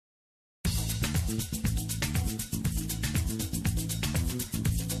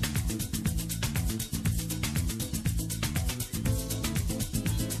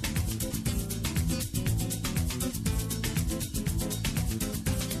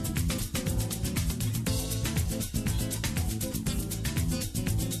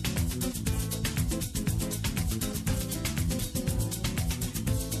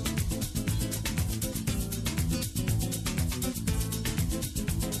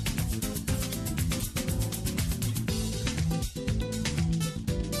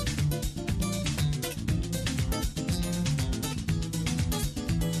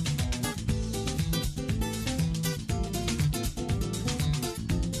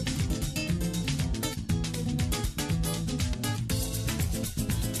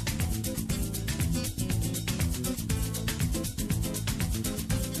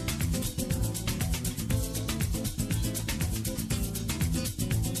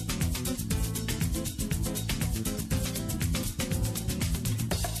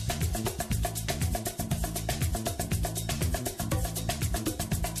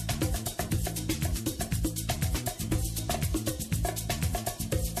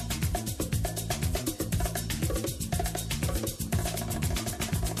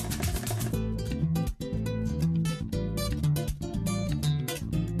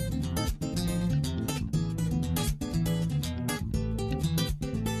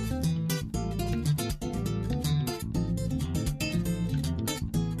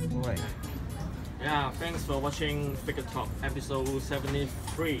Yeah, thanks for watching Figure Talk episode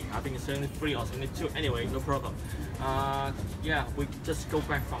 73. I think it's 73 or 72. Anyway, no problem. Yeah, we just go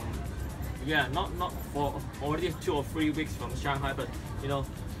back from not for already 2 or 3 weeks from Shanghai, but you know,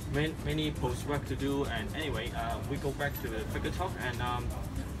 many post work to do. And anyway, we go back to the Figure Talk, and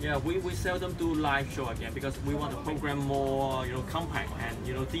yeah, we seldom do live show again because we want to program more, you know, compact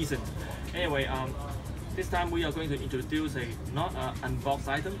and decent. Anyway, this time we are going to introduce not an unboxed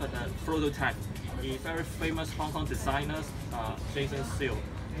item, but a prototype. The very famous Hong Kong designer, Jason Seal.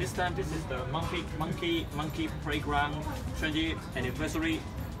 This time, this is the Monkey PlayGround 20th anniversary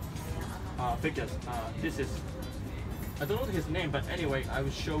figures. This is, I don't know his name, but anyway, I will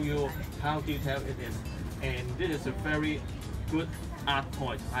show you how detailed it is. And this is a very good art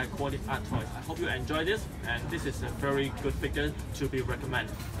toy. I call it art toy. I hope you enjoy this, and this is a very good figure to be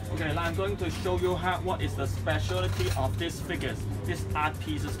recommended. Okay, now I'm going to show you what is the specialty of these figures, these art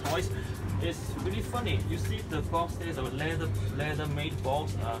pieces toys. It's really funny. You see the box, there's a leather made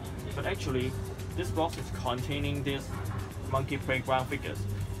box, but actually this box is containing these Monkey PlayGround figures.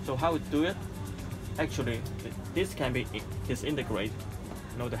 So how we do it? Actually, this can be disintegrated.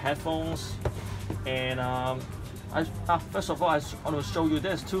 You know, the headphones, and first of all, I want to show you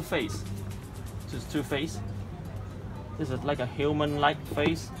there's two faces. This is two faces. This is like a human-like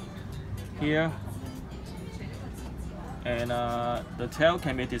face here. And the tail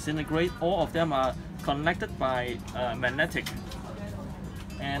can be disintegrated. All of them are connected by magnetic.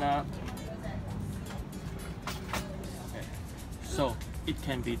 And so it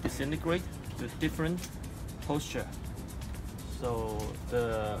can be disintegrated with different posture. So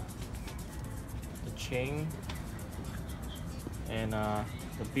the chain and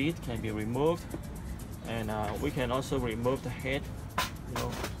the bead can be removed, and we can also remove the head, you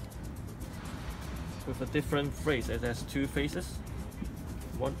know, with a different face. It has two faces.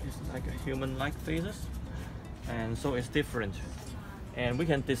 One is like a human-like faces, and so it's different. And we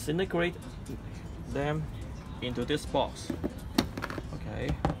can disintegrate them into this box.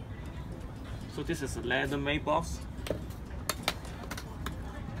 Okay. So this is a leather-made box,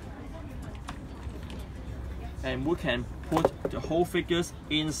 and we can put the whole figures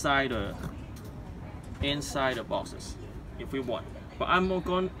inside the boxes if we want. But I'm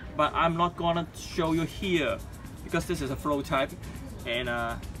not gonna show you here because this is a flow type, and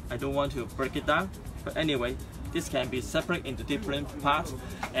I don't want to break it down. But anyway, this can be separated into different parts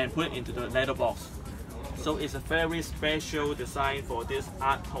and put it into the leather box. So it's a very special design for this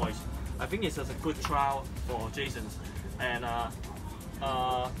art toys. I think it's just a good trial for Jason, and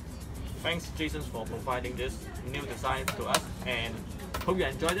thanks Jason for providing this new design to us, and hope you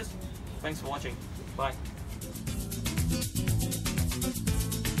enjoy this. Thanks for watching. Bye.